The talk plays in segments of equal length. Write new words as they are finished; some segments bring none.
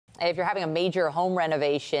If you're having a major home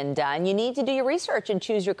renovation done, you need to do your research and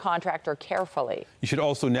choose your contractor carefully. You should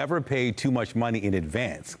also never pay too much money in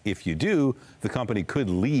advance. If you do, the company could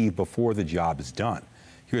leave before the job is done.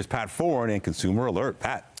 Here's Pat Foran and Consumer Alert.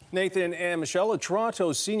 Pat. Nathan and Michelle, a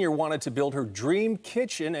Toronto senior wanted to build her dream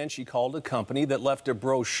kitchen, and she called a company that left a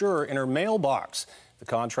brochure in her mailbox. The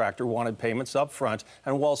contractor wanted payments up front,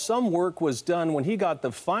 and while some work was done, when he got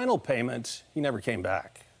the final payment, he never came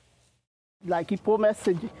back. Like he promised,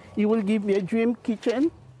 he will give me a dream kitchen.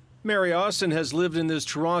 Mary Austin has lived in this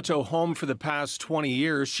Toronto home for the past 20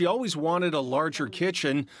 years. She always wanted a larger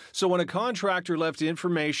kitchen, so when a contractor left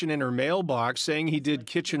information in her mailbox saying he did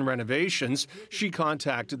kitchen renovations, she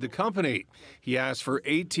contacted the company. He asked for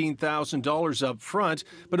 $18,000 up front,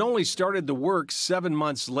 but only started the work 7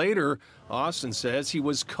 months later. Austin says he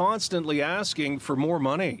was constantly asking for more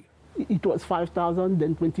money. It was $5,000,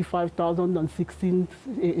 then $25,000, then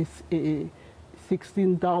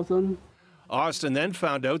 $16,000. Austin then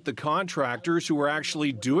found out the contractors who were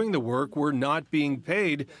actually doing the work were not being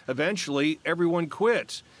paid. Eventually, everyone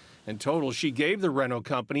quit. In total, she gave the reno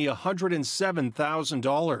company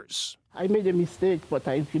 $107,000. I made a mistake, but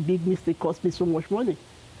a big mistake cost me so much money.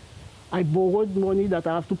 I borrowed money that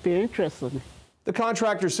I have to pay interest on it. The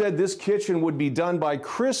contractor said this kitchen would be done by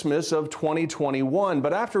Christmas of 2021,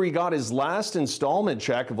 but after he got his last installment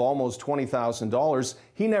check of almost $20,000,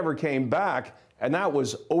 he never came back, and that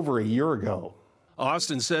was over a year ago.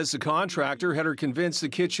 Austin says the contractor had her convinced the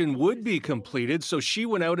kitchen would be completed, so she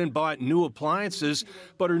went out and bought new appliances,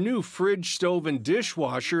 but her new fridge, stove, and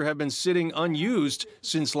dishwasher have been sitting unused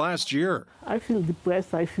since last year. I feel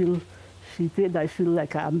depressed. I feel cheated. I feel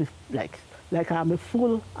like I'm a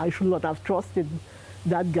fool. I should not have trusted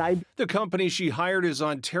that guy. The company she hired is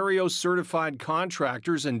Ontario Certified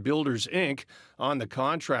Contractors and Builders, Inc. On the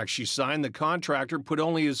contract she signed, the contractor put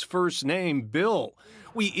only his first name, Bill.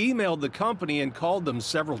 We emailed the company and called them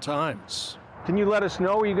several times. Can you let us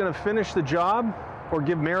know, are you going to finish the job or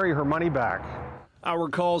give Mary her money back? Our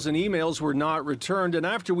calls and emails were not returned, and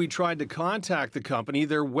after we tried to contact the company,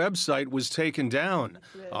 their website was taken down.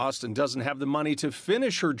 Austin doesn't have the money to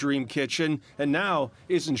finish her dream kitchen and now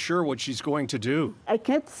isn't sure what she's going to do. I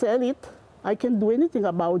can't sell it. I can't do anything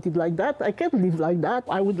about it like that. I can't live like that.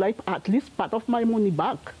 I would like at least part of my money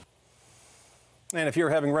back. And if you're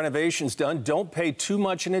having renovations done, don't pay too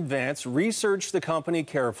much in advance. Research the company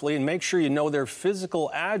carefully and make sure you know their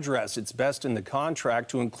physical address. It's best in the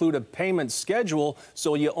contract to include a payment schedule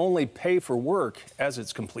so you only pay for work as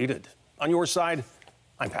it's completed. On your side,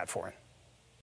 I'm Pat Foran.